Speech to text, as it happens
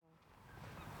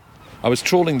I was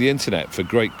trawling the internet for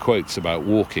great quotes about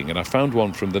walking, and I found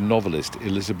one from the novelist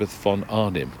Elizabeth von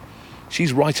Arnim.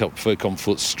 She's right up Folk on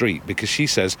Foot Street because she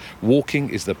says walking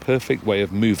is the perfect way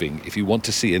of moving if you want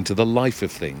to see into the life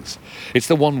of things. It's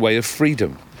the one way of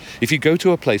freedom. If you go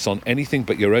to a place on anything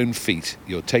but your own feet,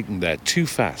 you're taken there too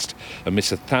fast and miss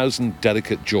 1,000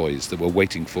 delicate joys that were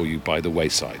waiting for you by the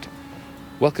wayside.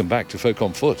 Welcome back to Folk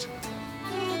on Foot.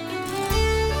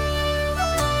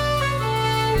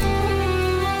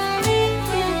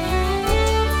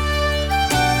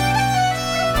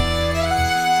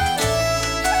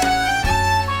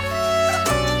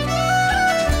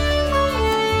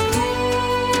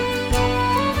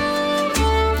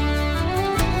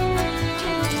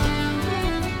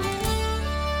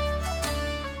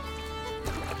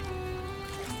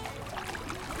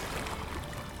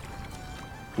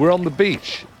 We're on the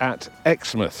beach at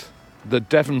Exmouth, the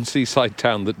Devon seaside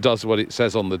town that does what it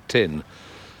says on the tin,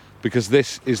 because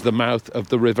this is the mouth of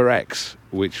the River Exe,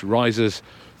 which rises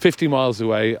 50 miles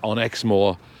away on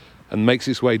Exmoor and makes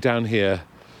its way down here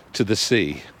to the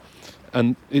sea.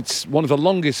 And it's one of the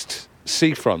longest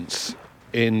seafronts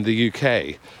in the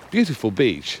UK. Beautiful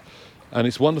beach, and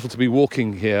it's wonderful to be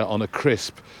walking here on a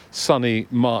crisp, sunny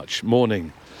March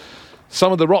morning.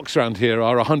 Some of the rocks around here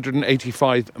are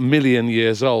 185 million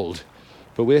years old,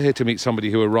 but we're here to meet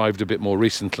somebody who arrived a bit more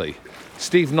recently.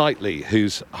 Steve Knightley,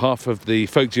 who's half of the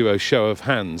folk duo Show of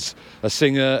Hands, a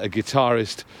singer, a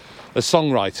guitarist, a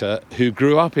songwriter who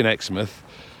grew up in Exmouth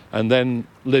and then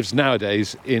lives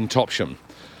nowadays in Topsham.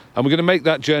 And we're going to make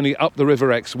that journey up the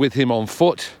River Exe with him on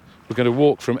foot. We're going to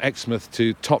walk from Exmouth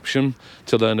to Topsham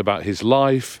to learn about his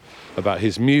life, about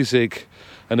his music,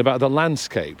 and about the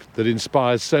landscape that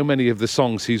inspires so many of the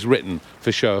songs he's written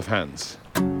for Show of Hands.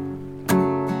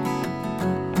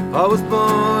 I was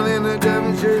born in a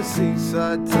Devonshire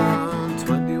seaside town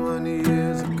 21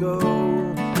 years ago.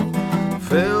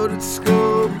 Failed at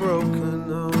school, broken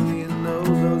home, you know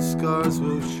those scars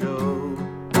will show.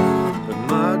 But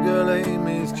my girl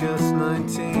Amy's just 19,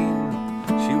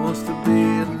 she wants to be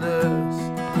a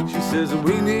nurse. She says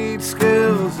we need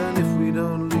skills, and if we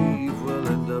don't leave, we'll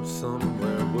end up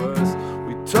somewhere worse.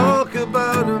 We talk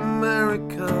about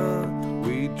America,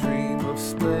 we dream of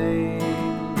Spain.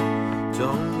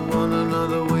 Don't want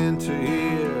another winter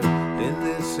here in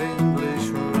this English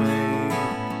rain.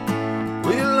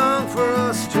 We long for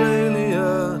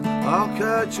Australia, I'll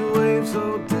catch waves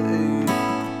all day.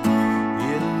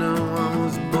 You know I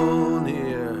was born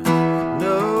here,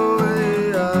 no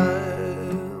way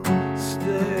I'll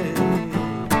stay.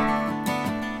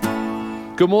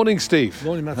 Good morning, Steve.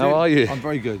 Morning, Matthew. How are you? I'm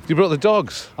very good. You brought the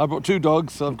dogs. I brought two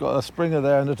dogs. I've got a Springer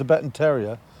there and a Tibetan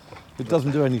Terrier. It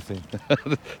doesn't do anything.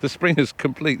 The Springer's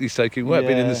completely soaking wet,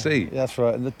 been in the sea. That's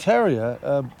right. And the Terrier,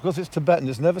 because it's Tibetan,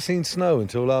 it's never seen snow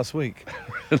until last week.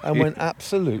 And went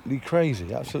absolutely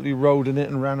crazy. Absolutely rolled in it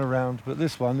and ran around. But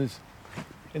this one is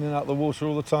in and out the water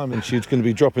all the time. And she's going to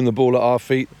be dropping the ball at our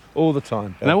feet all the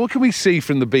time. Now, what can we see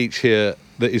from the beach here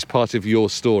that is part of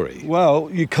your story? Well,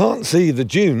 you can't see the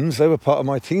dunes. They were part of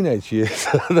my teenage years.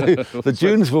 The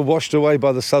dunes were washed away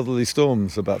by the southerly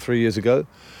storms about 3 years ago.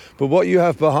 But what you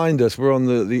have behind us, we're on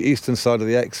the eastern side of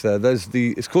the Exe there.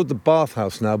 It's called the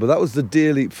Bathhouse now, but that was the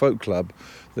Deer Leap Folk Club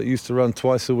that used to run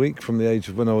twice a week from the age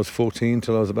of when I was 14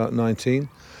 till I was about 19.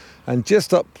 And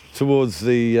just up towards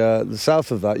the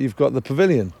south of that, you've got the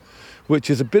Pavilion,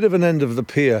 which is a bit of an end of the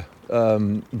pier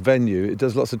venue. It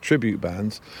does lots of tribute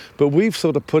bands, but we've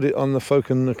sort of put it on the folk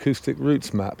and acoustic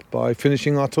roots map by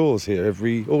finishing our tours here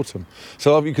every autumn.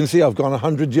 So you can see I've gone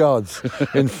 100 yards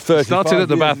in 35 Started at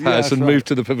the years. Bathhouse and right. moved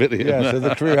to the Pavilion. Yeah, so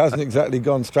the career hasn't exactly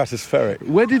gone stratospheric.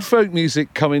 Where did folk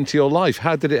music come into your life?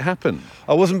 How did it happen?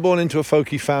 I wasn't born into a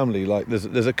folky family. Like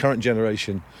there's a current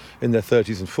generation in their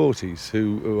 30s and 40s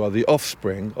who are the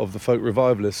offspring of the folk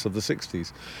revivalists of the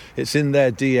 60s. It's in their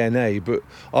DNA, but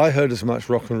I heard as much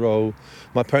rock and roll.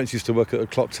 My parents used to work at a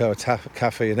Clock Tower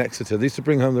cafe in Exeter. They used to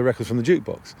bring home the records from the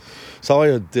jukebox. So I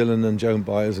heard Dylan and Joan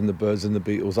Baez and the Byrds and the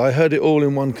Beatles. I heard it all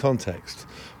in one context.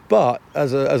 But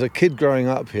as a kid growing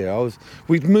up here,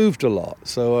 we'd moved a lot,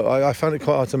 so I found it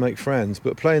quite hard to make friends.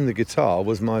 But playing the guitar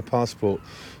was my passport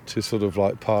to sort of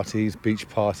like parties, beach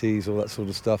parties, all that sort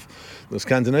of stuff. The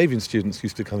Scandinavian students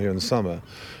used to come here in the summer,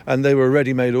 and they were a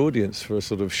ready-made audience for a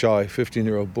sort of shy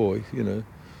 15-year-old boy, you know.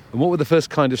 And what were the first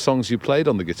kind of songs you played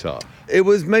on the guitar? It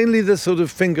was mainly the sort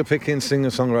of finger-picking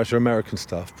singer-songwriter American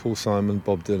stuff. Paul Simon,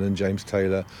 Bob Dylan, James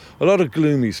Taylor. A lot of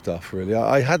gloomy stuff, really.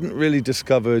 I hadn't really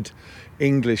discovered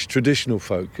English traditional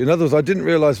folk. In other words, I didn't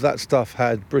realise that stuff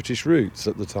had British roots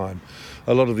at the time.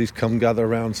 A lot of these Come Gather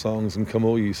Round songs and Come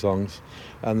All Ye songs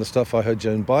and the stuff I heard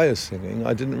Joan Baez singing,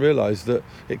 I didn't realise that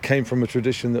it came from a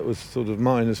tradition that was sort of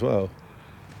mine as well.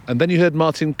 And then you heard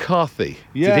Martin Carthy.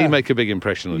 Yeah. Did he make a big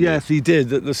impression on you? Yes, he did.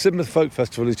 The Sidmouth Folk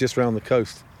Festival is just round the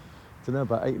coast. I don't know,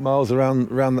 about 8 miles around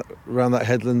that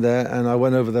headland there. And I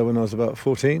went over there when I was about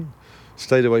 14,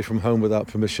 stayed away from home without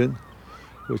permission,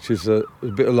 which is a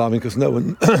bit alarming because no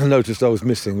one noticed I was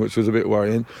missing, which was a bit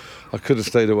worrying. I could have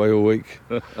stayed away all week.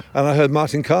 And I heard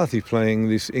Martin Carthy playing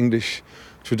these English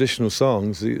traditional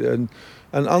songs. And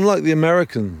unlike the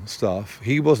American stuff,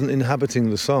 he wasn't inhabiting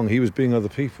the song, he was being other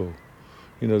people.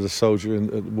 You know, the soldier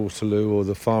at Waterloo or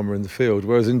the farmer in the field.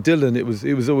 Whereas in Dylan, it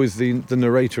was always the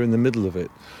narrator in the middle of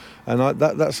it. And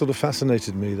that sort of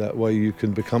fascinated me, that way you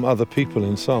can become other people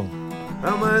in song.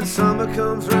 And when summer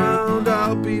comes round,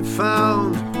 I'll be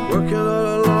found working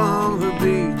all along the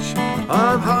beach.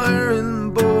 I'm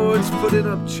hiring boards, putting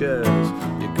up chairs.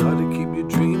 You gotta keep your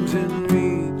dreams in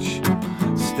reach.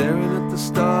 Staring at the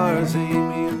stars,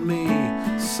 Amy and me,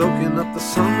 soaking up the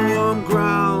sun-warm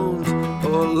ground,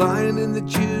 or lying in the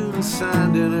June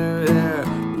sand in her hair.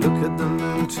 Look at the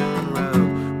moon turn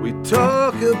round. We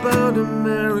talk about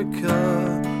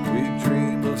America, we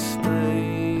dream of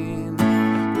Spain.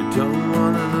 We don't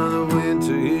want another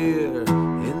winter here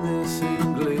in this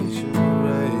English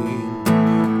rain.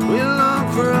 We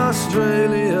long for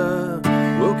Australia,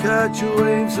 we'll catch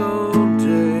waves all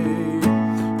day.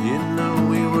 You know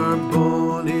we were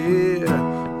born here,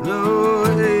 no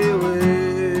way we'll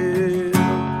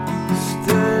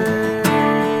stay.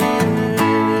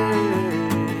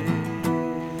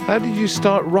 How did you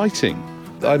start writing?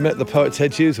 I met the poet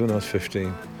Ted Hughes when I was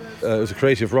 15. It was a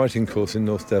creative writing course in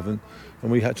North Devon, and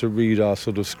we had to read our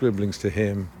sort of scribblings to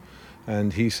him.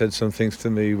 And he said some things to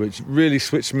me which really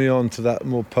switched me on to that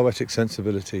more poetic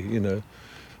sensibility, you know.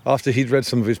 After he'd read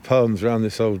some of his poems around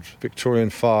this old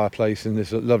Victorian fireplace in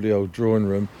this lovely old drawing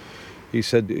room, he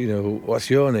said, you know,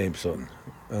 "What's your name, son?"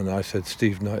 And I said,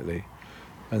 "Steve Knightley."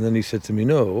 And then he said to me,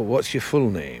 "No, what's your full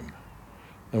name?"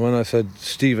 And when I said,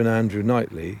 "Stephen Andrew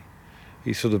Knightley,"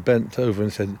 he sort of bent over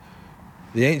and said,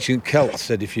 "The ancient Celts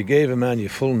said if you gave a man your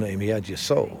full name, he had your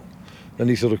soul." Then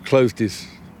he sort of closed his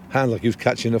hand like he was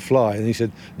catching a fly, and he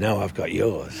said, "Now I've got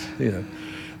yours," you know.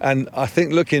 And I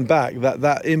think looking back,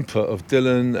 that input of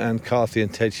Dylan and Carthy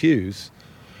and Ted Hughes,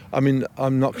 I mean,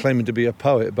 I'm not claiming to be a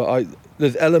poet, but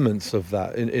there's elements of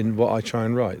that in what I try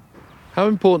and write. How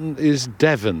important is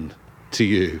Devon to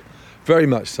you? Very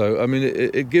much so. I mean,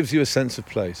 it gives you a sense of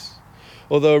place.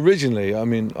 Although originally, I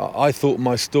mean, I thought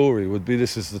my story would be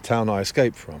this is the town I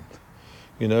escaped from,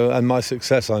 you know, and my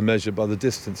success I measure by the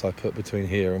distance I put between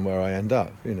here and where I end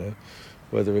up, you know,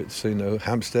 whether it's, you know,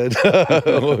 Hampstead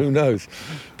or who knows.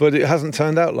 But it hasn't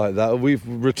turned out like that. We've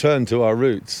returned to our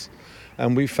roots,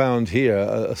 and we found here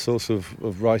a source of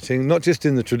writing, not just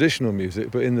in the traditional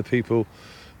music, but in the people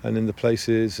and in the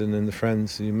places and in the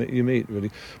friends you meet,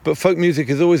 really. But folk music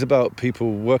is always about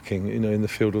people working, you know, in the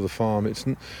field or the farm. It's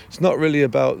not really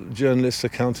about journalists,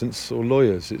 accountants or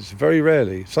lawyers. It's very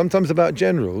rarely, sometimes about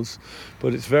generals,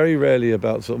 but it's very rarely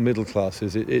about sort of middle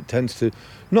classes. It tends to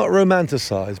not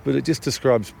romanticise, but it just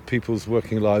describes people's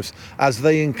working lives as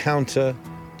they encounter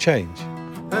change.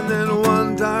 And then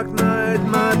one dark night,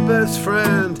 my best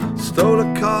friend stole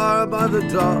a car by the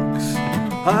docks.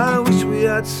 I wish we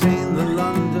had seen the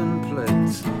London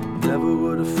plates, never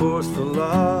would have forced the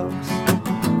locks.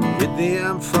 Hit the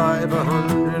M5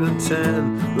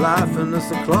 110, laughing as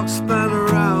the clock span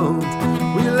around.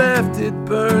 We left it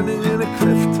burning in a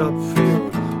cliff-top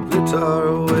field, lit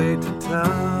our way to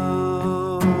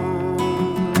town.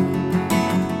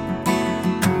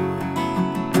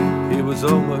 He was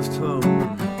almost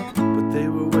home, but they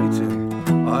were waiting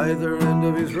either end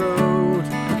of his road.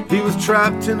 He was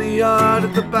trapped in a yard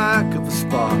at the back of the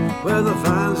spot where the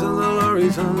vans and the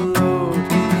lorries unload.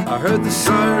 I heard the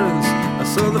sirens, I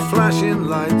saw the flashing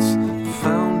lights,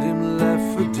 found him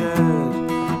left for dead.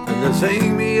 And there's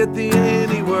Amy at the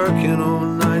inn, working all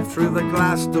night through the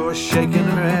glass door, shaking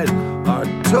her head. Our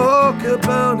talk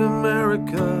about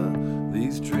America,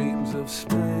 these dreams of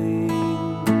Spain.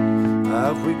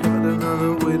 Have we got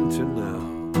another winter now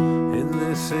in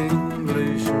this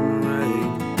English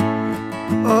rain?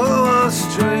 Oh,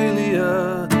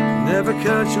 Australia, never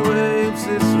catch waves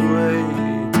this way.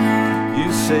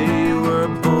 You say you were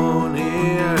born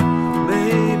here,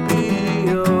 maybe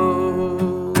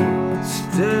you'll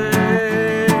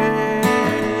stay.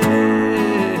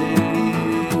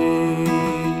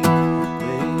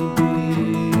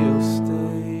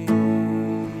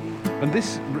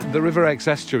 River Exe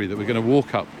estuary that we're going to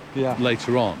walk up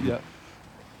later on Yeah.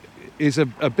 is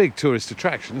a big tourist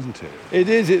attraction, isn't it? It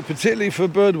is, particularly for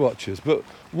bird watchers. But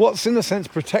what's in a sense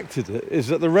protected it is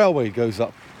that the railway goes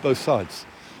up both sides.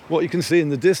 What you can see in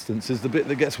the distance is the bit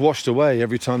that gets washed away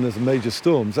every time there's major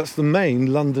storms. That's the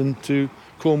main London to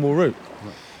Cornwall route.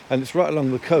 Right. And it's right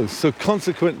along the coast. So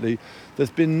consequently,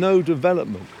 there's been no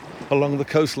development along the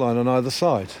coastline on either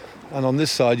side. And on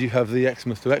this side, you have the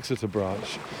Exmouth to Exeter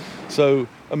branch. So,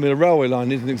 I mean, a railway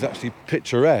line isn't exactly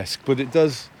picturesque, but it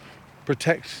does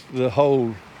protect the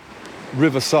whole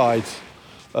riverside,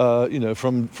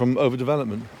 from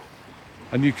overdevelopment.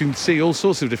 And you can see all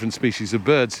sorts of different species of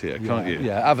birds here, can't you?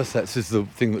 Yeah, avocets is the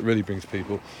thing that really brings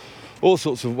people. All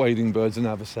sorts of wading birds and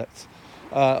avocets.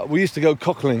 We used to go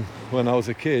cockling when I was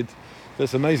a kid.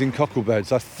 There's amazing cockle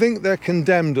beds. I think they're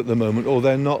condemned at the moment, or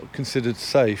they're not considered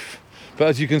safe. But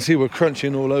as you can see, we're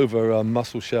crunching all over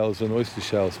mussel shells and oyster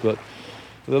shells. But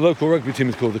the local rugby team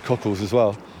is called the Cockles as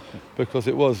well, because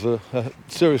it was a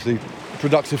seriously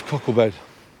productive cockle bed.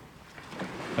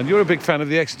 And you're a big fan of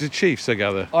the Exeter Chiefs, I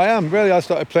gather. I am, really. I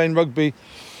started playing rugby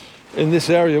in this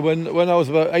area when I was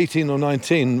about 18 or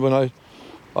 19, when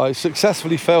I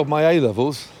successfully failed my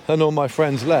A-levels and all my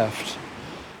friends left.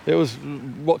 It was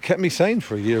what kept me sane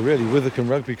for a year, really, Withycombe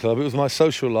Rugby Club. It was my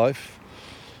social life,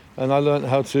 and I learned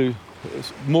how to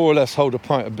more or less hold a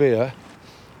pint of beer.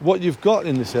 What you've got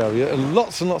in this area are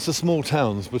lots and lots of small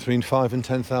towns between 5,000 and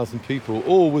 10,000 people,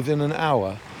 all within an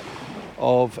hour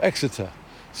of Exeter.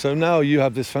 So now you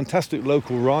have this fantastic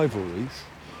local rivalries.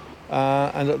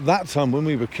 And at that time, when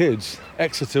we were kids,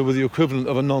 Exeter were the equivalent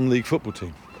of a non-league football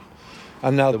team.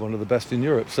 And now they're one of the best in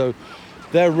Europe. So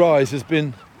their rise has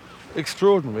been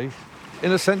extraordinary,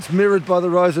 in a sense mirrored by the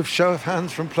rise of Show of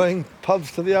Hands from playing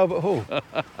pubs to the Albert Hall.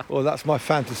 Well, that's my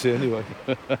fantasy anyway.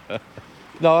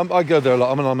 No, I go there a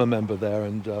lot. I mean, I'm a member there,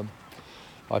 and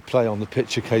I play on the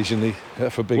pitch occasionally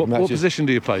for big matches. What position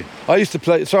do you play? I used to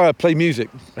play... Sorry, I play music.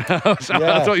 I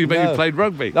thought you played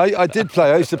rugby. I did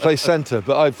play. I used to play centre,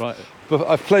 but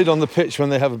I've played on the pitch when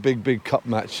they have a big cup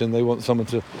match and they want someone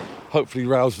to hopefully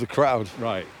rouse the crowd.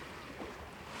 Right.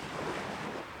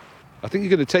 I think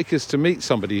you're going to take us to meet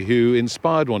somebody who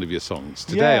inspired one of your songs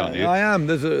today, aren't you? I am.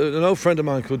 There's an old friend of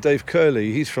mine called Dave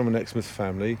Curley. He's from an Exmouth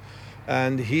family.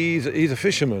 And he's a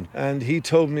fisherman, and he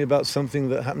told me about something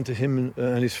that happened to him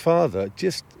and his father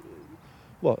just,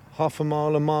 half a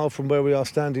mile from where we are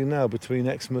standing now, between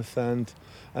Exmouth and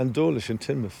Dawlish and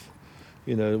Teignmouth.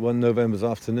 One November's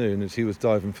afternoon as he was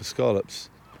diving for scallops.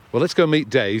 Well, let's go meet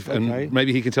Dave, and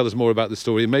maybe he can tell us more about the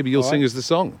story, and maybe you'll sing us the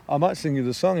song. I might sing you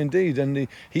the song, indeed, and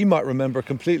he might remember a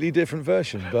completely different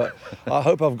version, but I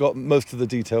hope I've got most of the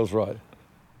details right.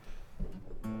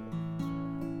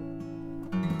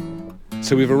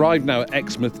 So we've arrived now at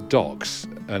Exmouth Docks,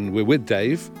 and we're with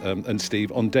Dave and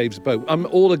Steve on Dave's boat. I'm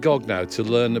all agog now to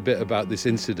learn a bit about this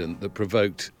incident that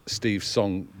provoked Steve's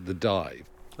song, The Dive.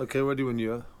 Okay, ready when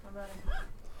you are.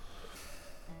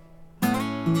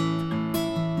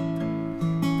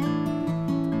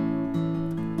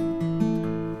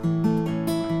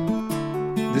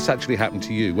 This actually happened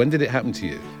to you. When did it happen to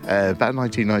you? About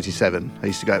 1997. I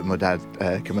used to go out with my dad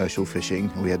commercial fishing,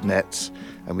 and we had nets,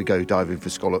 and we'd go diving for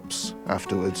scallops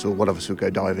afterwards, or one of us would go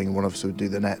diving and one of us would do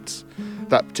the nets.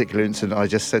 That particular incident, I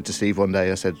just said to Steve one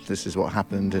day, I said, this is what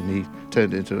happened, and he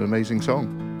turned it into an amazing song.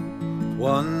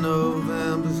 One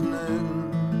November's noon,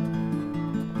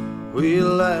 we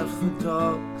left the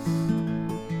docks,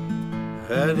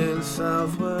 heading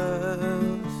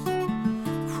southwest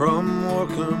from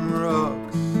Morecambe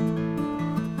Rocks.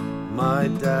 My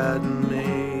dad and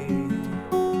me,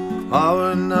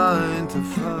 our 9 to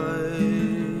 5.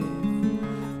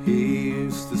 He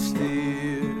used to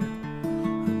steer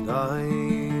and I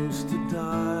used to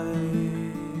dive.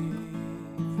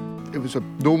 It was a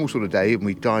normal sort of day, and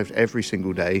we dived every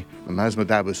single day. And as my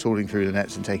dad was sorting through the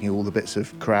nets and taking all the bits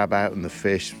of crab out and the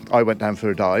fish, I went down for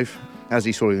a dive. As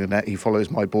he's sorting the net, he follows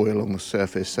my buoy along the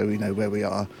surface so we know where we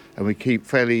are. And we keep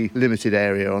fairly limited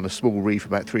area on a small reef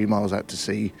about 3 miles out to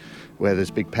sea, where there's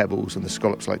big pebbles and the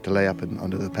scallops like to lay up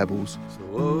under the pebbles. So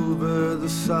over the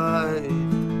side,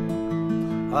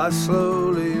 I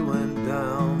slowly went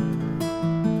down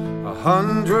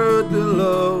 100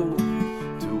 below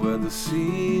to where the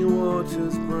sea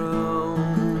water's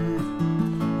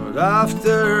brown. But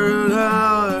after an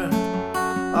hour,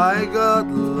 I got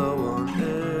low on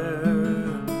air.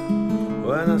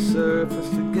 When I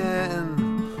surfaced again,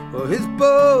 well, his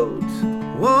boat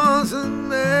wasn't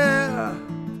there.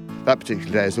 That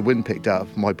particular day, as the wind picked up,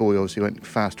 my buoy obviously went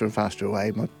faster and faster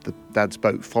away. The dad's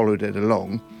boat followed it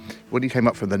along. When he came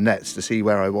up from the nets to see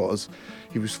where I was,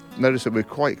 he noticed that we were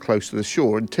quite close to the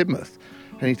shore in Teignmouth.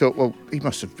 And he thought, well, he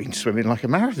must have been swimming like a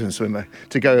marathon swimmer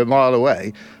to go a mile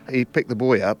away. He picked the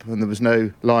buoy up and there was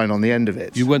no line on the end of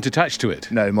it. You weren't attached to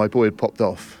it? No, my buoy had popped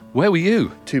off. Where were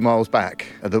you? 2 miles back.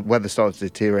 The weather started to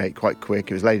deteriorate quite quick.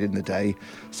 It was late in the day.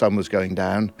 Sun was going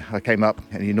down. I came up,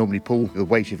 and you normally pull the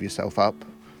weight of yourself up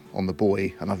on the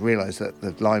buoy, and I've realised that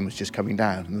the line was just coming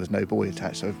down and there was no buoy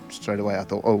attached. So straight away I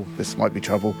thought, oh, this might be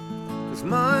trouble. 'Cause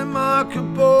my market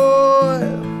boy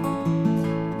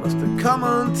must have come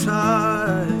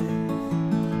untied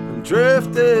and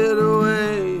drifted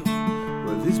away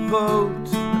with his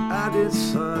boat at his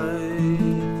side.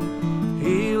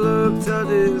 He looked at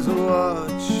his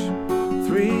watch,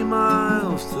 3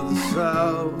 miles to the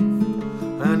south,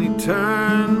 and he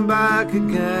turned back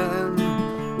again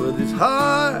with his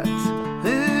heart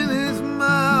in his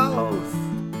mouth.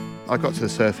 I got to the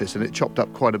surface and it chopped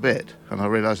up quite a bit, and I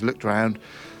realised, I looked around,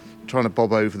 trying to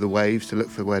bob over the waves to look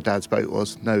for where Dad's boat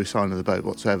was. No sign of the boat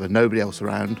whatsoever, nobody else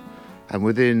around. And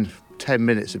within 10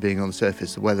 minutes of being on the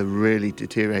surface, the weather really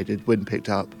deteriorated, wind picked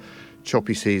up,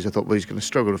 choppy seas. I thought, well, he's going to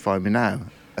struggle to find me now.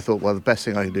 I thought, well, the best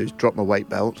thing I can do is drop my weight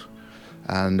belt,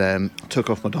 and took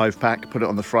off my dive pack, put it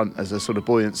on the front as a sort of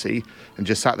buoyancy, and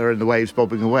just sat there in the waves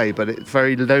bobbing away. But it's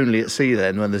very lonely at sea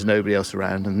then when there's nobody else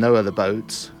around and no other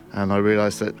boats, and I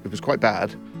realised that it was quite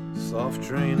bad. Soft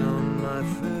rain on my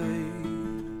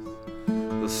face,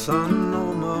 the sun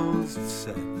almost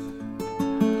set.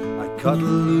 I cut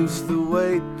loose the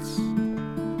weights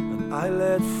and I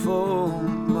let fall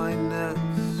my nets.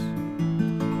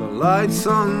 The lights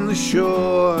on the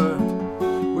shore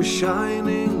were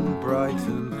shining bright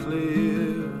and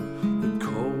clear. The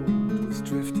cold was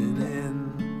drifting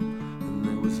in and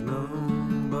there was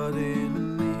nobody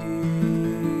near.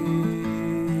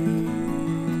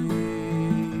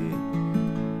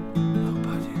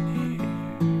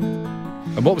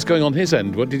 And what was going on his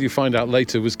end? What did you find out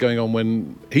later was going on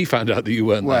when he found out that you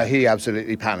weren't Well, there? he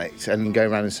absolutely panicked and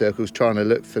going around in circles trying to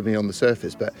look for me on the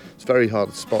surface, but it's very hard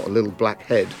to spot a little black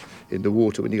head in the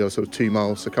water when you got a sort of 2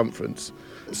 mile circumference.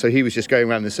 So he was just going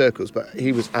around in circles, but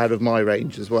he was out of my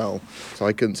range as well. So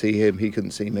I couldn't see him, he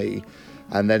couldn't see me.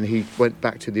 And then he went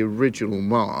back to the original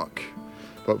mark,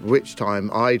 but which time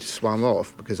I'd swum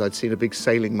off because I'd seen a big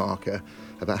sailing marker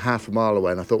about half a mile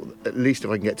away, and I thought, at least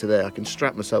if I can get to there, I can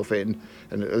strap myself in,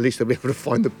 and at least I'll be able to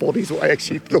find the bodies, what I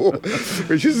actually thought,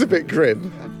 which is a bit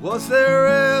grim. Was there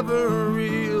ever a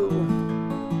reel,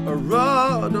 a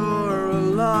rod or a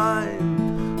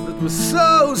line that was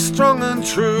so strong and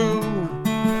true,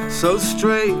 so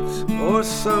straight or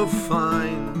so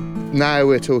fine? Now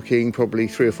we're talking probably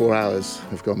 3 or 4 hours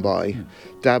have gone by.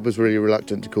 Dad was really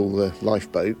reluctant to call the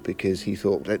lifeboat because he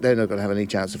thought that they're not going to have any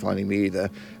chance of finding me either,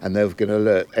 and they were going to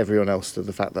alert everyone else to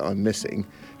the fact that I'm missing,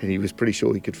 and he was pretty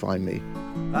sure he could find me.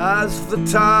 As the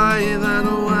tide that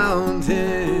wound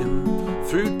him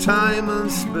through time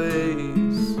and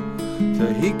space,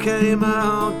 till he came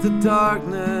out the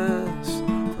darkness,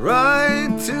 right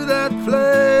to that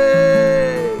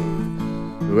place.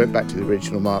 We went back to the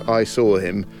original mark. I saw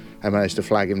him and managed to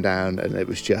flag him down, and it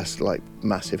was just like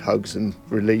massive hugs and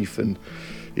relief, and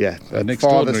yeah, An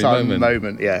extraordinary father-son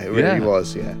moment. Yeah, it really Yeah.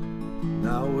 was, yeah.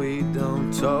 Now we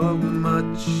don't talk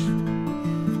much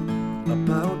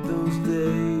about those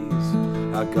days.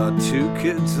 I got 2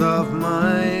 kids of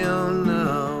my own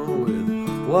now, with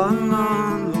 1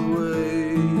 on the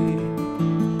way.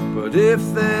 But if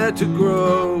they're to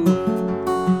grow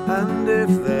and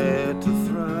if they're to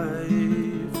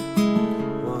thrive,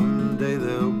 one day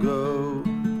they'll go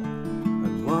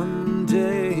and one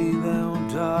day they'll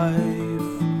dive.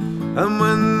 And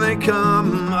when they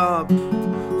come up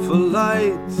for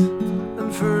light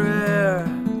and for air,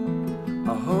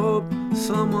 I hope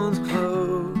someone's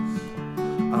close,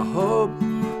 I hope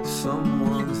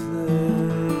someone's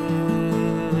there.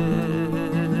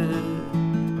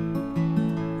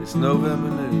 It's November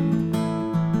noon,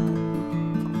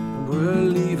 and we're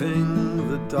leaving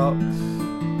the docks,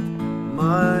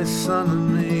 my son and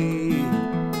me,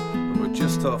 and we're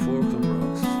just off Auckland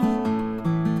Rocks.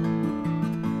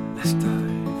 Let's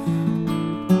dive,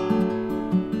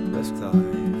 let's dive.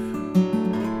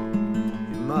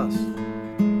 You must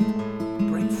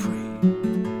break free,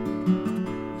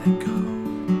 let go,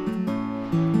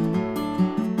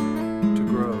 to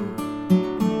grow.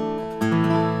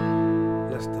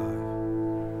 Let's dive.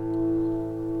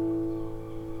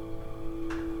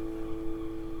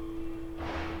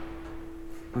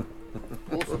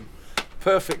 Awesome.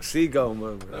 Perfect seagull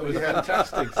moment. That was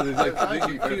fantastic. So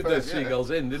you cued those seagulls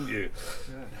in, didn't you?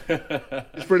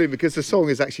 It's brilliant because the song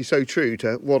is actually so true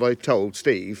to what I told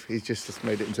Steve. He's just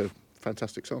made it into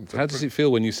fantastic song. How does it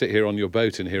feel when you sit here on your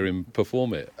boat and hear him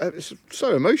perform it? It's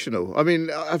so emotional. I mean,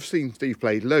 I've seen Steve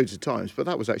play loads of times, but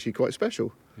that was actually quite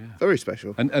special. Yeah. Very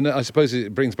special. And I suppose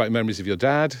it brings back memories of your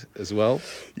dad as well?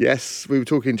 Yes, we were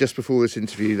talking just before this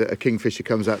interview that a kingfisher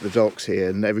comes out the docks here,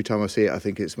 and every time I see it I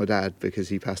think it's my dad, because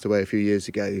he passed away a few years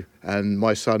ago, and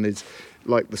my son is,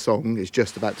 like the song, is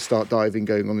just about to start diving,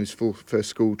 going on his first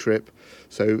school trip,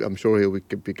 so I'm sure he'll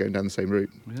be going down the same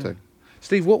route. Yeah. So.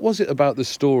 Steve, what was it about the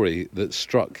story that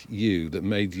struck you that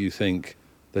made you think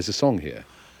there's a song here?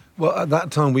 Well, at that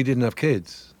time we didn't have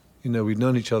kids. You know, we'd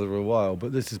known each other a while,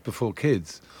 but this is before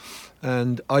kids.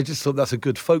 And I just thought that's a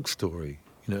good folk story.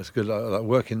 You know, it's a good, like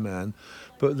working man.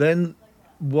 But then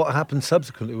what happened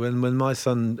subsequently, when my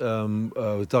son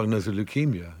was diagnosed with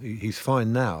leukemia, he's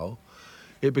fine now,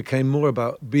 it became more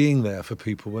about being there for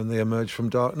people when they emerged from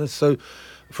darkness. So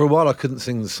for a while I couldn't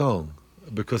sing the song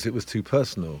because it was too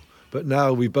personal. But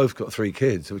now we've both got 3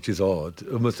 kids, which is odd,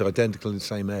 almost identical in the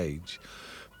same age.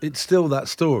 It's still that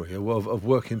story of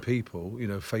working people, you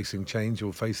know, facing change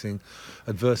or facing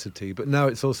adversity. But now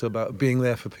it's also about being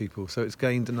there for people. So it's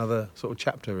gained another sort of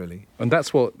chapter, really. And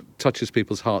that's what touches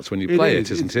people's hearts when you play it,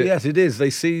 isn't it? Yes, it is.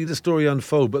 They see the story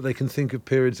unfold, but they can think of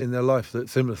periods in their life that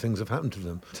similar things have happened to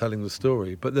them, telling the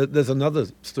story. But there's another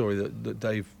story that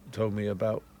Dave told me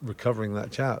about recovering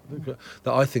that chap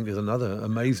that I think is another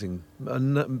amazing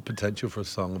potential for a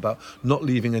song about not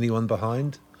leaving anyone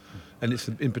behind. And it's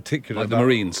in particular like the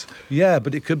Marines. Yeah,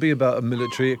 but it could be about a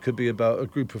military, it could be about a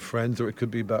group of friends, or it could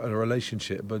be about a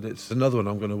relationship. But it's another one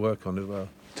I'm going to work on as well.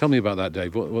 Tell me about that,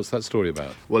 Dave. What's that story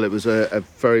about? Well, it was a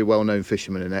very well-known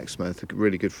fisherman in Exmouth, a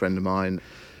really good friend of mine.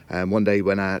 One day he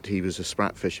went out, he was a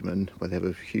sprat fisherman, where they have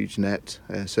a huge net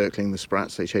circling the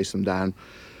sprats, they chase them down.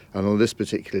 And on this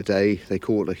particular day, they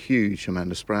caught a huge amount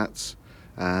of sprats.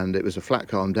 And it was a flat,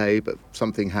 calm day, but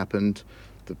something happened.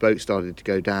 The boat started to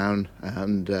go down,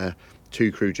 and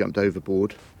 2 crew jumped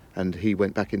overboard, and he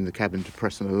went back in the cabin to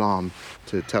press an alarm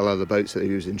to tell other boats that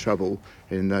he was in trouble.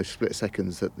 In those split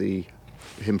seconds that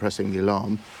him pressing the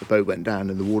alarm, the boat went down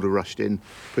and the water rushed in,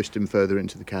 pushed him further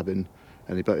into the cabin,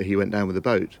 and he went down with the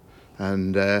boat.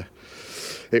 And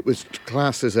it was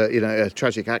classed as a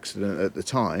tragic accident at the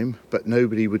time, but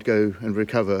nobody would go and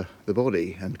recover the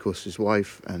body. And of course his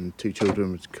wife and 2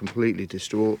 children were completely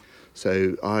distraught.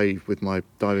 So I, with my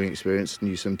diving experience,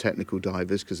 knew some technical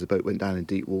divers because the boat went down in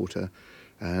deep water,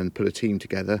 and put a team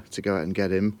together to go out and get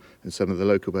him. And some of the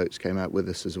local boats came out with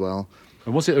us as well.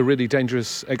 And was it a really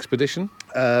dangerous expedition?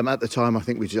 At the time, I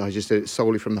think I just did it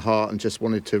solely from the heart and just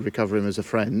wanted to recover him as a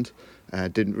friend.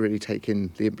 Didn't really take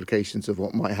in the implications of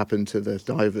what might happen to the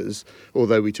divers,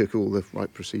 although we took all the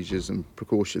right procedures and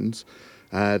precautions.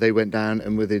 They went down,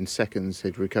 and within seconds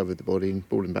they'd recovered the body and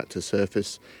brought him back to the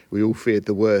surface. We all feared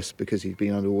the worst because he'd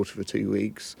been underwater for 2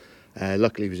 weeks.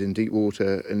 Luckily he was in deep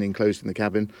water and enclosed in the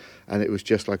cabin, and it was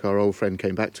just like our old friend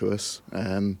came back to us.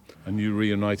 And you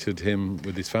reunited him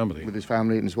with his family? With his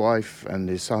family and his wife, and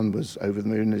his son was over the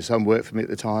moon. His son worked for me at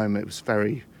the time. It was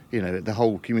very, the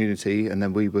whole community, and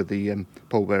then we were the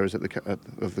pallbearers of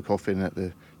the coffin at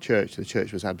the church. The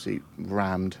church was absolutely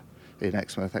rammed in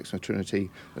Exmouth Trinity.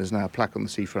 There's now a plaque on the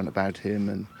seafront about him,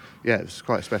 and yeah, it was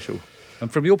quite special.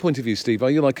 And from your point of view, Steve,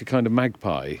 are you like a kind of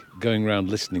magpie going around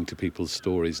listening to people's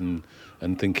stories and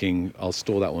thinking, I'll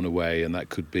store that one away and that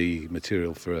could be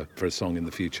material for a song in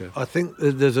the future? I think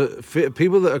there's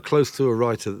people that are close to a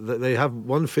writer, that they have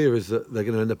one fear is that they're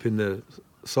going to end up in the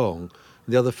song.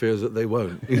 The other fear is that they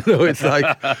won't. It's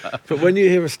like, but when you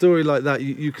hear a story like that,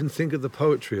 you can think of the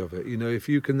poetry of it. If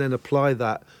you can then apply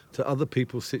that to other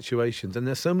people's situations, and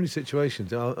there's so many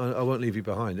situations, I won't leave you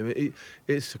behind. I mean,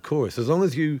 it's a chorus. As long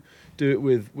as you do it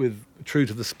with true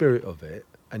to the spirit of it,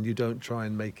 and you don't try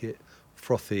and make it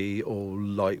frothy or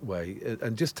lightweight,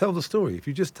 and just tell the story. If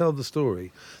you just tell the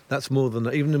story, that's more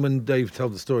than, even when Dave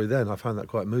told the story then, I found that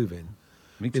quite moving.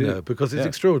 Me too. Because it's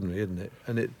extraordinary, isn't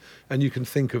it? And you can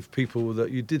think of people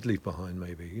that you did leave behind,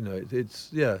 maybe.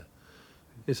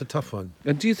 It's a tough one.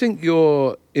 And do you think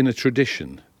you're in a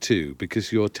tradition too,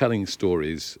 because you're telling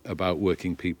stories about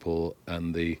working people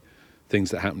and the things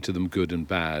that happen to them, good and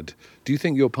bad? Do you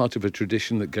think you're part of a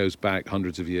tradition that goes back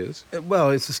hundreds of years? Well,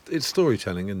 it's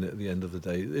storytelling, isn't it, at the end of the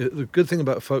day? The good thing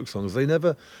about folk songs, they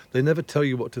never tell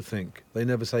you what to think. They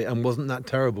never say, and wasn't that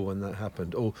terrible when that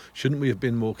happened? Or shouldn't we have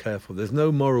been more careful? There's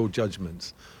no moral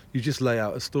judgments. You just lay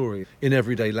out a story in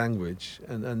everyday language,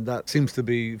 and that seems to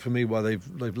be, for me, why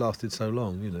they've lasted so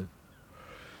long,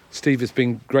 Steve, it's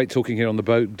been great talking here on the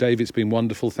boat. Dave, it's been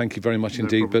wonderful. Thank you very much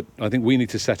indeed. But I think we need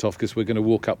to set off because we're going to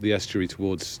walk up the estuary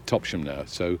towards Topsham now.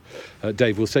 So,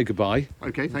 Dave, we'll say goodbye.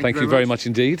 Okay, thank you very much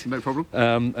indeed. No problem.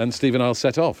 And Steve and I'll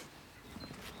set off.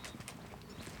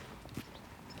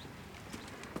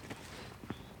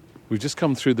 We've just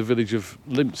come through the village of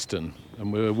Lympstone,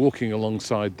 and we're walking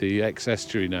alongside the Exe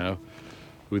estuary now,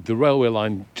 with the railway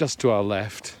line just to our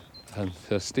left, and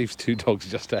Steve's two dogs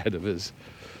just ahead of us.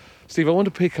 Steve, I want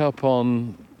to pick up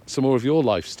on some more of your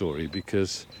life story,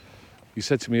 because you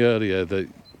said to me earlier that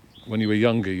when you were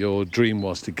younger, your dream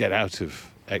was to get out of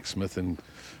Exmouth and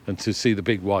to see the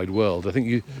big wide world. I think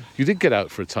you did get out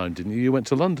for a time, didn't you? You went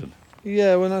to London.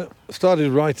 Yeah, when I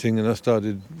started writing and I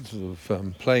started sort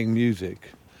of playing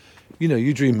music, you know,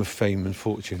 you dream of fame and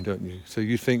fortune, don't you? So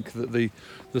you think that the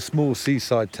small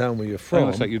seaside town where you're from...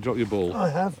 Looks like you dropped your ball. I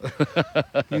have.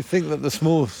 You think that the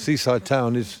small seaside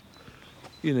town is,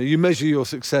 you know, you measure your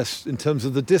success in terms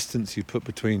of the distance you put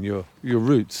between your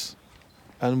roots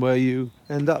and where you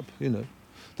end up, you know.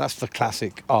 That's the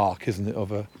classic arc, isn't it,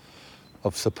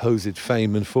 of supposed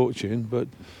fame and fortune. But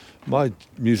my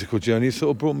musical journey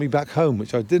sort of brought me back home,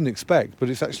 which I didn't expect, but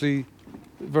it's actually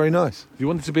very nice. You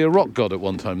wanted to be a rock god at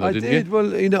one time, though, didn't you? I did.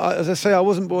 Well, you know, as I say, I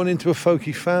wasn't born into a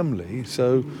folky family,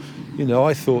 so, you know,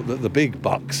 I thought that the big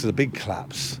bucks, the big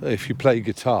claps, if you play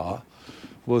guitar,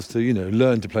 was to, you know,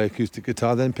 learn to play acoustic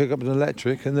guitar, then pick up an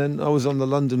electric, and then I was on the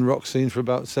London rock scene for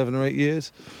about 7 or 8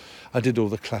 years. I did all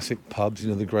the classic pubs, you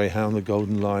know, the Greyhound, the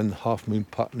Golden Lion, Half Moon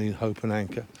Putney, Hope and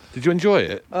Anchor. Did you enjoy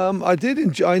it? I did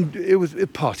enjoy. It was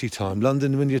party time.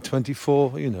 London when you're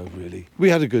 24, you know, really. We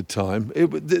had a good time.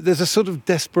 There's a sort of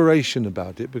desperation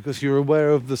about it, because you're aware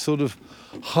of the sort of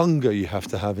hunger you have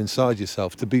to have inside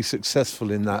yourself to be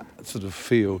successful in that sort of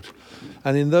field.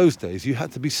 And in those days, you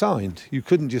had to be signed. You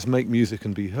couldn't just make music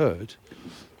and be heard.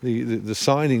 The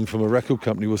signing from a record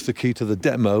company was the key to the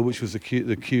demo, which was the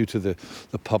key to the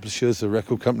publishers, the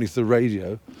record companies, the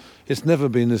radio. It's never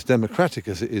been as democratic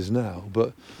as it is now,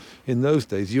 but in those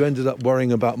days you ended up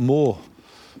worrying about more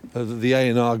the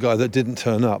A&R guy that didn't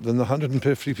turn up than the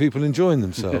 150 people enjoying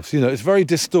themselves. You know, it's very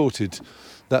distorted,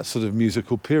 that sort of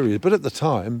musical period. But at the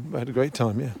time, I had a great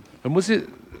time, yeah. And was it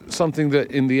something that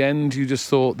in the end you just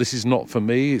thought, this is not for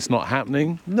me, it's not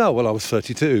happening? No, well, I was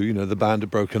 32, you know, the band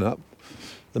had broken up.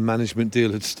 The management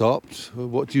deal had stopped.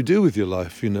 What do you do with your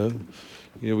life, you know?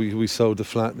 You know, we sold a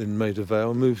flat in Maida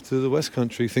Vale and moved to the West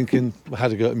Country thinking, I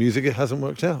had to go at music, it hasn't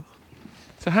worked out.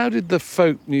 So how did the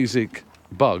folk music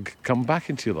bug come back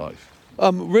into your life?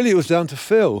 Really, it was down to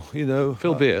Phil, you know.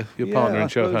 Phil Beer, your partner in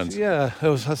Show of Hands. Yeah, I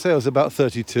was about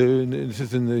 32, and this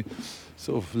is in the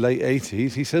sort of late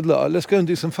 80s. He said, look, let's go and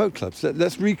do some folk clubs.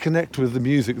 Let's reconnect with the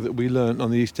music that we learnt on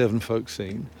the East Devon folk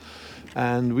scene.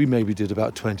 And we maybe did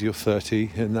about 20 or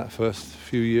 30 in that first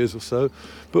few years or so.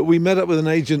 But we met up with an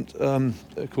agent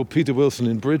called Peter Wilson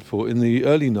in Bridport in the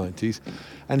early 90s,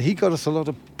 and he got us a lot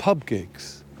of pub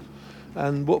gigs.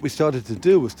 And what we started to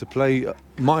do was to play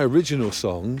my original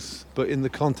songs, but in the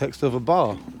context of a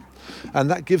bar. And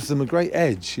that gives them a great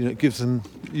edge. You know, it gives them...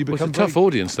 You become it's a tough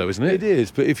audience, though, isn't it? It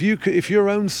is, but if your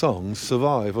own songs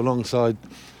survive alongside...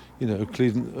 you know,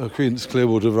 Creedence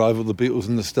Clearwater Revival, the Beatles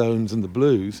and the Stones and the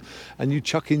Blues, and you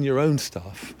chuck in your own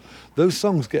stuff, those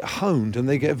songs get honed and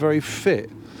they get very fit.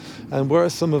 And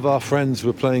whereas some of our friends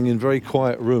were playing in very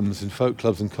quiet rooms in folk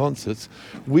clubs and concerts,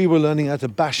 we were learning how to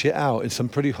bash it out in some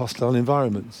pretty hostile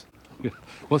environments.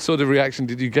 What sort of reaction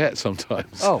did you get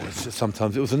sometimes? Oh,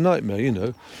 sometimes it was a nightmare, you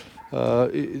know.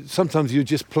 Sometimes you're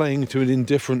just playing to an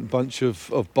indifferent bunch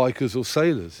of bikers or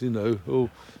sailors, you know,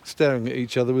 all staring at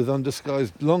each other with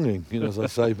undisguised longing, you know, as I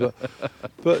say. But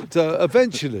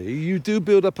eventually you do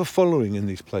build up a following in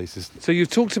these places. So you've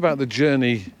talked about the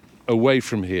journey away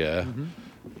from here,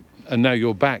 and now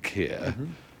you're back here.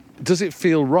 Does it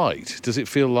feel right? Does it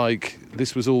feel like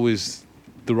this was always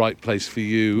the right place for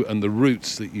you, and the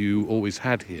roots that you always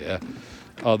had here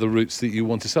are the roots that you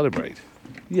want to celebrate?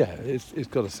 Yeah, it's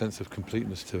got a sense of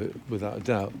completeness to it, without a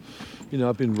doubt. You know,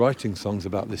 I've been writing songs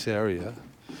about this area.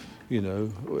 You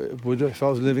know, if I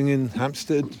was living in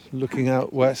Hampstead, looking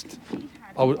out west,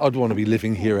 I'd want to be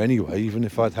living here anyway, even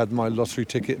if I'd had my lottery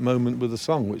ticket moment with a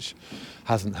song, which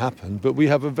hasn't happened. But we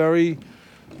have a very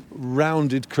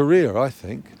rounded career, I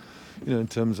think, you know, in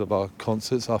terms of our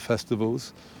concerts, our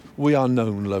festivals. We are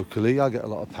known locally. I get a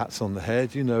lot of pats on the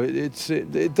head. You know,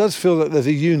 it does feel like there's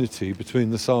a unity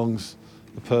between the songs,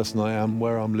 the person I am,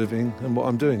 where I'm living, and what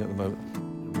I'm doing at the moment.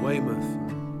 Weymouth,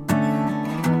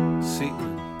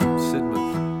 Seaton,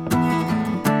 Sidmouth,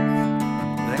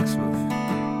 Exmouth,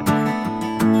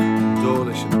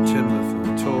 Dawlish and Teignmouth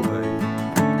and Torbay,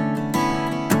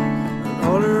 and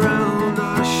all around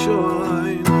our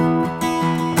shoreline,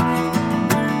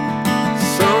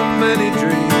 so many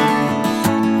dreams,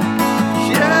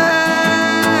 yeah,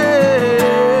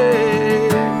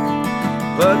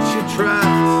 but you're trapped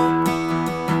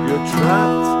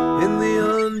in the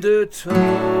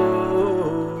undertow.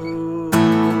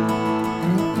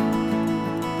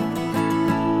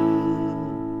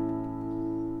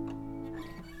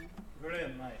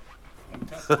 Brilliant,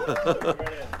 mate.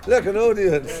 Look, an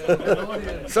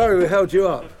audience. Sorry, we held you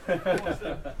up.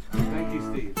 Thank you,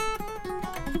 Steve.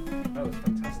 That was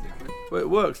fantastic. Well, it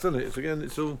works, doesn't it?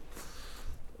 It's all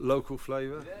local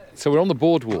flavour. So we're on the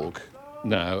boardwalk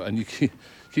now, and you keep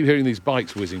hearing these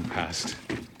bikes whizzing past.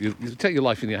 You take your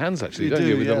life in your hands, actually, You don't do,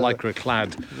 you? With yeah. the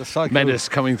lycra-clad The psycho, menace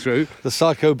coming through. The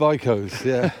psycho bikos,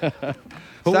 yeah.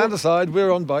 Stand aside,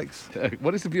 we're on bikes.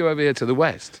 What is the view over here to the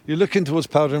west? You're looking towards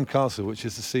Powderham Castle, which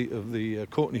is the seat of the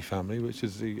Courtenay family, which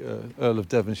is the Earl of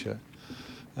Devonshire.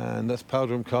 And that's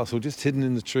Powderham Castle, just hidden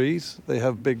in the trees. They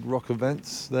have big rock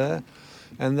events there.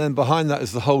 And then behind that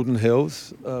is the Holden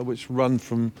Hills, which run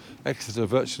from Exeter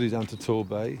virtually down to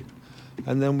Torbay.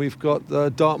 And then we've got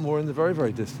Dartmoor in the very,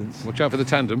 very distance. Watch out for the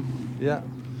tandem. Yeah.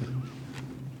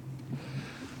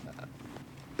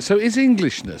 So is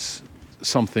Englishness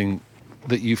something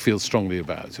that you feel strongly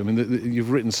about? I mean, you've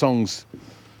written songs,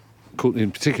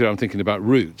 in particular I'm thinking about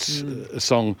Roots, a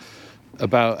song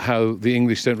about how the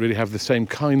English don't really have the same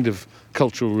kind of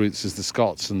cultural roots as the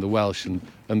Scots and the Welsh and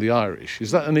the Irish.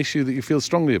 Is that an issue that you feel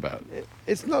strongly about?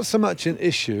 It's not so much an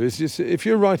issue, it's just if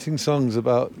you're writing songs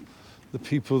about the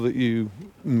people that you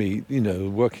meet, you know,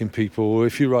 working people, or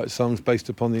if you write songs based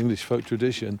upon the English folk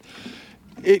tradition,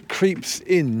 it creeps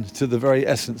into the very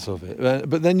essence of it.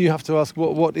 But then you have to ask,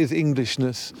 what is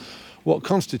Englishness? What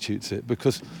constitutes it?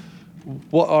 Because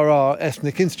what are our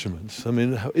ethnic instruments? I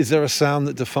mean, is there a sound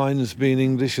that defines being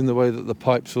English in the way that the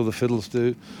pipes or the fiddles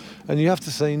do? And you have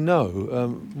to say no.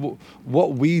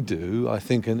 What we do, I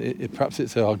think, and perhaps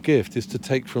it's our gift, is to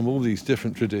take from all these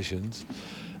different traditions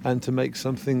and to make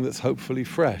something that's hopefully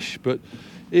fresh. But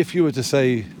if you were to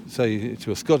say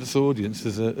to a Scottish audience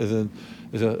as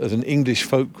an English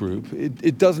folk group,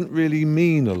 it doesn't really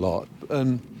mean a lot.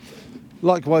 And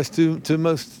likewise to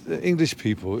most English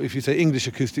people, if you say English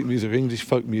acoustic music or English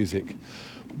folk music,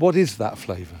 what is that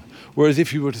flavour? Whereas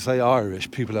if you were to say Irish,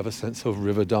 people have a sense of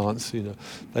river dance, you know,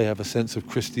 they have a sense of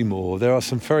Christy Moore. There are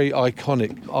some very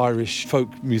iconic Irish folk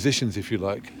musicians, if you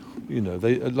like. You know,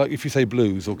 they like if you say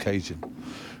blues or Cajun.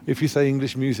 If you say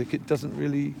English music, it doesn't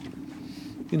really,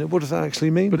 you know, what does that actually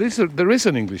mean? But there is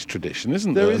an English tradition,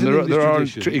 isn't there? There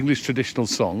is an English traditional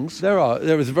songs.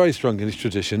 There is a very strong English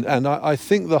tradition, and I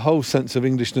think the whole sense of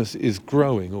Englishness is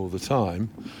growing all the time.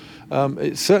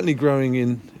 It's certainly growing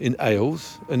in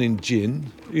ales and in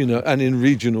gin, you know, and in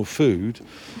regional food.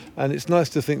 And it's nice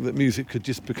to think that music could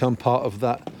just become part of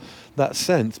that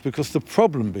sense, because the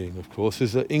problem being, of course,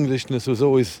 is that Englishness was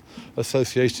always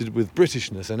associated with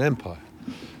Britishness and empire.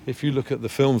 If you look at the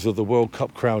films of the World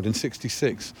Cup crowd in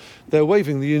 '66, they're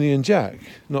waving the Union Jack,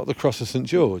 not the Cross of St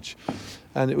George.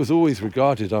 And it was always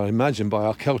regarded, I imagine, by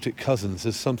our Celtic cousins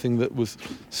as something that was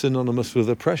synonymous with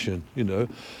oppression, you know.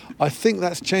 I think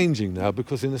that's changing now,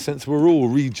 because in a sense we're all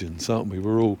regions, aren't we?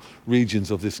 We're all regions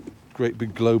of this great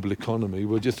big global economy.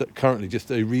 We're currently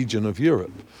just a region of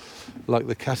Europe, like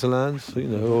the Catalans, you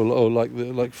know, or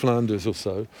like Flanders or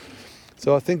so.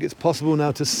 So I think it's possible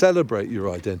now to celebrate your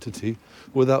identity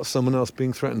without someone else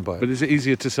being threatened by it. But is it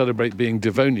easier to celebrate being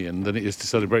Devonian than it is to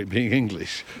celebrate being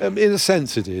English? In a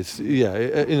sense it is, yeah,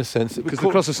 in a sense. Because the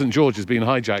Cross of St George has been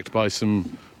hijacked by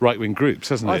some right-wing groups,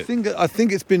 hasn't it? I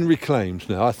think it's been reclaimed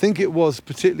now. I think it was,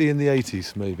 particularly in the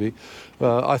 80s maybe.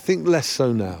 I think less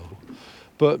so now.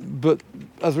 But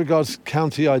as regards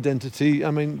county identity, I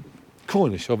mean,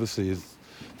 Cornish obviously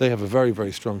they have a very,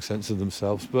 very strong sense of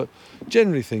themselves. But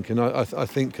generally thinking, I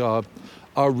think our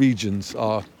regions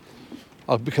are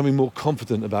becoming more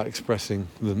confident about expressing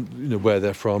them, you know, where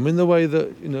they're from, in the way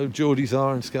that, you know, Geordies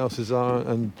are and Scousers are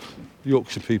and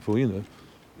Yorkshire people, you know.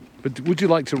 But would you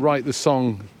like to write the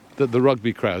song that the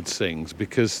rugby crowd sings,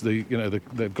 because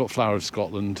they've got Flower of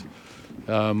Scotland?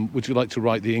 Would you like to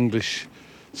write the English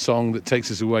song that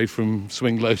takes us away from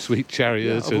Swing Low, Sweet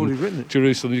Chariot I've already written it.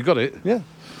 Jerusalem? You got it? Yeah.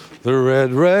 The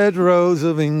red, red rose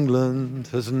of England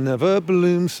has never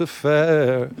bloomed so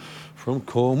fair. From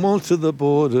Cornwall to the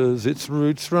borders, its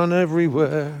roots run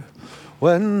everywhere.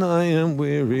 When I am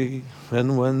weary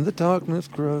and when the darkness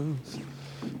grows,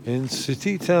 in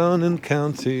city, town and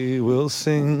county we'll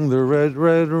sing the red,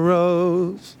 red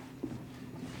rose.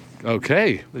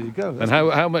 Okay. There you go. And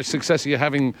how much success are you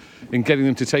having in getting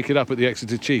them to take it up at the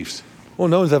Exeter Chiefs? Well,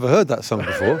 no one's ever heard that song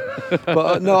before.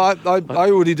 But no,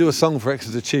 I already do a song for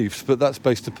Exeter Chiefs, but that's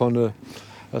based upon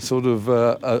a sort of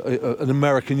an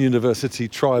American university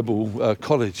tribal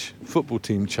college football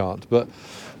team chant. But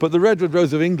the Red Red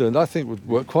Rose of England, I think, would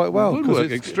work quite well. It would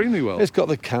work extremely well. It's got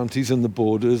the counties and the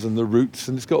borders and the roots,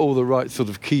 and it's got all the right sort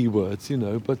of keywords, you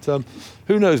know. But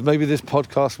who knows, maybe this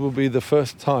podcast will be the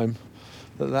first time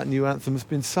that new anthem has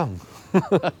been sung.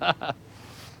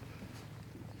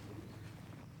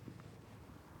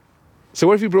 So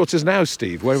where have you brought us now,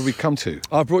 Steve? Where have we come to?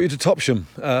 I brought you to Topsham,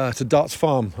 to Darts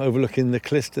Farm, overlooking the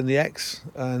Clyst and the Exe.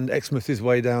 And Exmouth is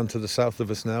way down to the south of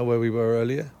us now, where we were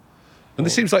earlier. And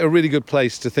this seems like a really good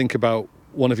place to think about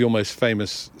one of your most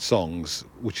famous songs,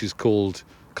 which is called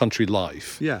Country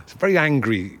Life. Yeah. It's a very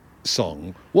angry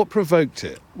song. What provoked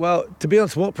it? Well, to be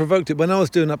honest, what provoked it, when I was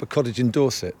doing up a cottage in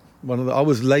Dorset, I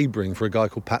was labouring for a guy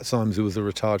called Pat Symes, who was a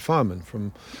retired fireman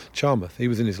from Charmouth. He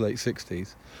was in his late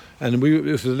 60s. And it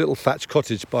was a little thatched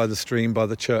cottage by the stream, by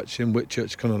the church in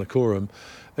Whitchurch, Cononnacorum.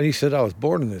 And he said, I was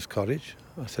born in this cottage.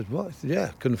 I said, what? He said,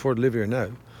 yeah, couldn't afford to live here now.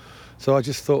 So I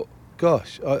just thought,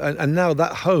 gosh. And now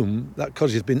that home, that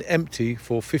cottage has been empty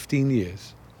for 15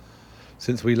 years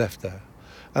since we left there.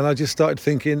 And I just started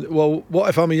thinking, well, what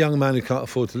if I'm a young man who can't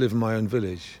afford to live in my own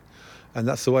village? And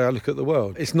that's the way I look at the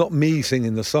world. It's not me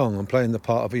singing the song. I'm playing the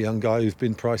part of a young guy who's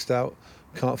been priced out,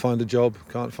 can't find a job,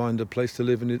 can't find a place to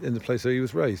live in the place where he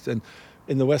was raised. And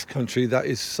in the West Country, that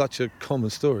is such a common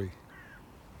story.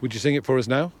 Would you sing it for us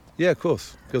now? Yeah, of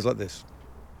course. It goes like this.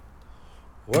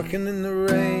 Working in the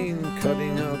rain,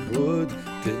 cutting up wood,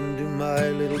 didn't do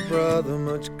my little brother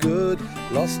much good.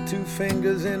 Lost 2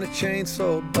 fingers in a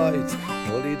chainsaw bite.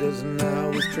 All he does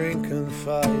now is drink and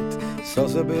fight.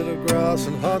 Sells a bit of grass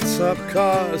and hots up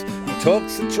cars. He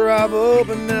talks of travel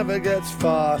but never gets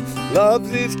far. Loves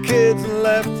his kids and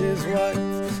left his wife.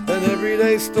 An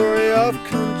everyday story of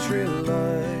country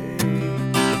life.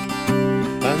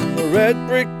 And the red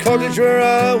brick cottage where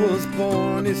I was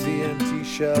born is the empty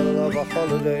shell of a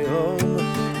holiday home.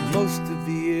 Most of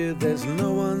the year there's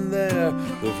no one there.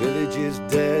 The village is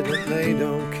dead and they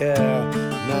don't care.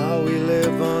 Now we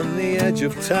live on the edge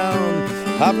of town.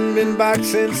 Haven't been back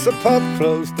since the pub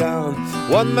closed down.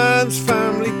 One man's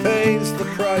family pays the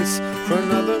price for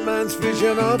another man's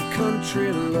vision of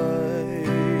country life.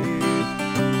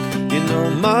 You know,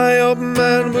 my old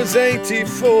man was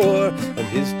 84 and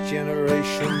his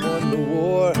generation won the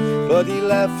war. But he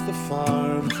left the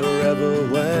farm forever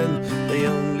when they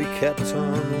only kept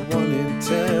on 1 in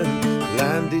 10.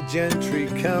 Landed gentry,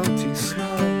 county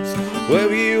snobs. Where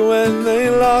were you when they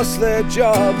lost their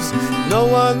jobs? No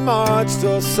one marched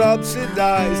or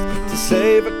subsidized to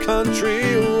save a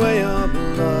country way of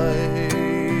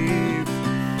life.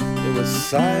 There were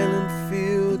silent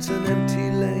fields and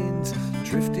empty lanes,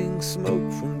 drifting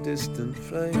smoke from distant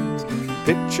flames.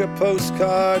 Picture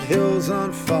postcard, hills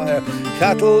on fire,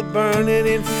 cattle burning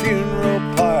in funeral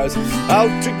pyres.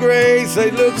 Out to graze,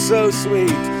 they look so sweet.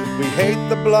 We hate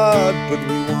the blood, but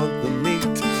we want the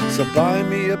meat. So buy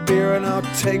me a beer and I'll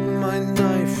take my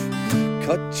knife,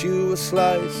 cut you a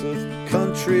slice of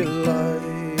country life.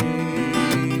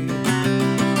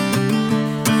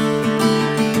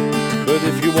 But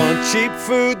if you want cheap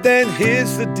food, then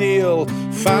here's the deal.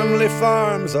 Family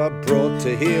farms are brought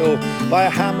to heel by a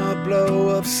hammer blow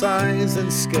of size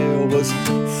and scale. Was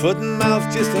foot and mouth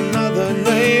just another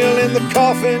nail in the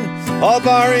coffin of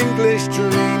our English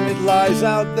dream? It lies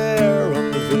out there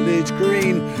on the village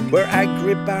green, where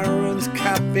agri barons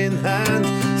cap in hand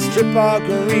strip our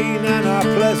green and our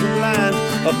pleasant land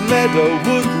of meadow,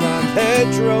 woodland,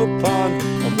 hedgerow, pond,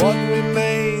 and what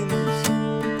remains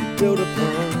we build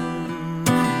upon.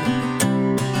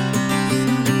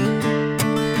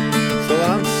 So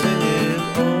I'm singing,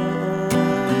 oh,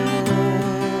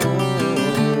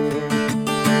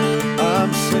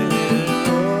 I'm singing,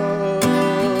 oh,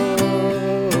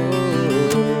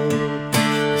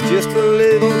 it's just a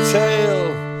little tale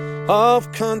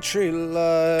of country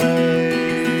life.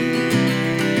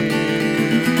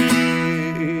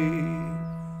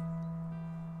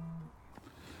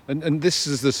 And this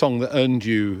is the song that earned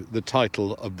you the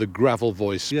title of the gravel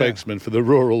voice Yeah. spokesman for the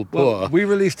rural poor. Well, we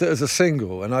released it as a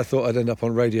single, and I thought I'd end up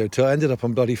on Radio 2. I ended up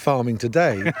on bloody Farming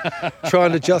Today,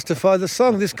 trying to justify the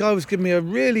song. This guy was giving me a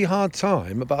really hard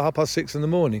time about 6:30 in the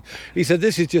morning. He said,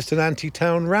 this is just an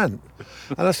anti-town rant.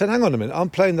 And I said, hang on a minute, I'm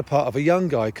playing the part of a young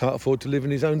guy who can't afford to live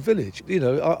in his own village. You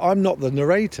know, I'm not the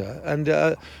narrator. And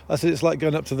I said, it's like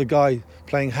going up to the guy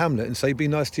playing Hamlet and say, be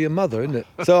nice to your mother, isn't it?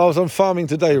 So I was on Farming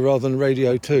Today rather than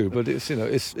Radio 2, but it's, you know,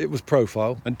 it was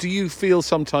profile. And do you feel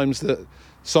sometimes that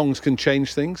songs can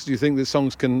change things? Do you think that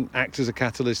songs can act as a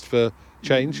catalyst for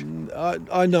change?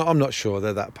 I know, I'm not sure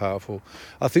they're that powerful.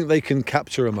 I think they can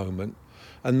capture a moment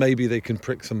and maybe they can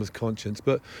prick someone's conscience,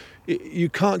 but you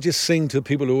can't just sing to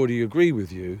people who already agree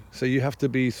with you, so you have to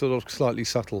be sort of slightly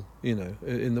subtle, you know,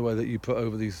 in the way that you put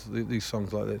over these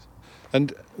songs like this.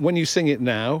 And when you sing it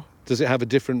now, does it have a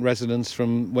different resonance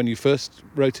from when you first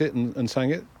wrote it and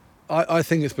sang it? I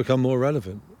think it's become more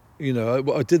relevant. You know,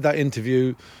 I did that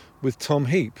interview with Tom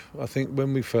Heap, I think,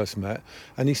 when we first met.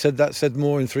 And he said that said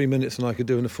more in 3 minutes than I could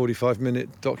do in a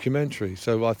 45-minute documentary.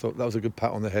 So I thought that was a good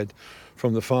pat on the head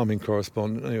from the farming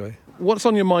correspondent anyway. What's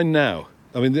on your mind now?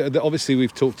 I mean, obviously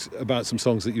we've talked about some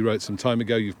songs that you wrote some time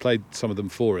ago. You've played some of them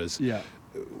for us. Yeah.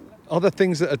 Are there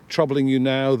things that are troubling you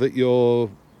now that you're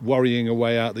worrying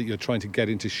away at, that you're trying to get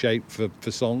into shape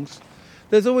for songs?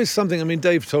 There's always something. I mean,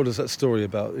 Dave told us that story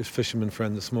about his fisherman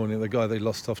friend this morning, the guy they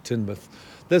lost off Teignmouth.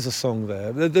 There's a song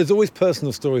there. There's always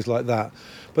personal stories like that.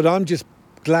 But I'm just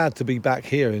glad to be back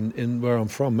here in where I'm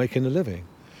from, making a living.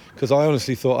 Because I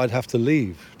honestly thought I'd have to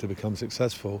leave to become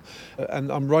successful.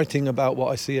 And I'm writing about what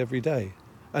I see every day.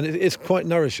 And it's quite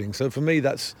nourishing. So for me,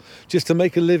 that's just to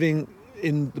make a living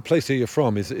in the place that you're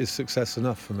from is success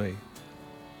enough for me.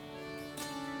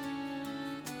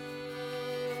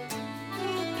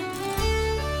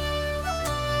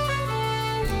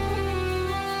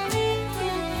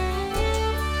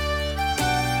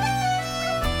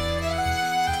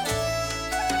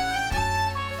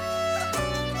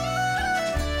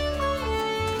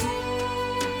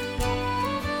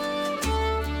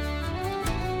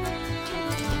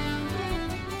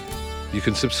 You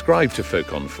can subscribe to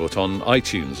Folk on Foot on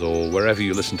iTunes or wherever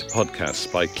you listen to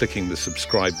podcasts by clicking the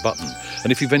subscribe button.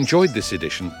 And if you've enjoyed this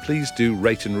edition, please do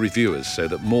rate and review us so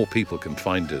that more people can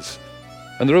find us.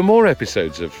 And there are more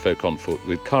episodes of Folk on Foot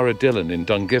with Cara Dillon in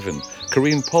Dungiven,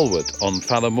 Corrine Polwood on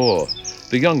Fallermoor,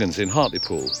 The Young 'Uns in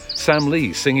Hartlepool, Sam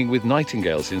Lee singing with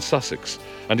nightingales in Sussex,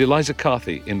 and Eliza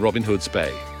Carthy in Robin Hood's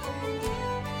Bay.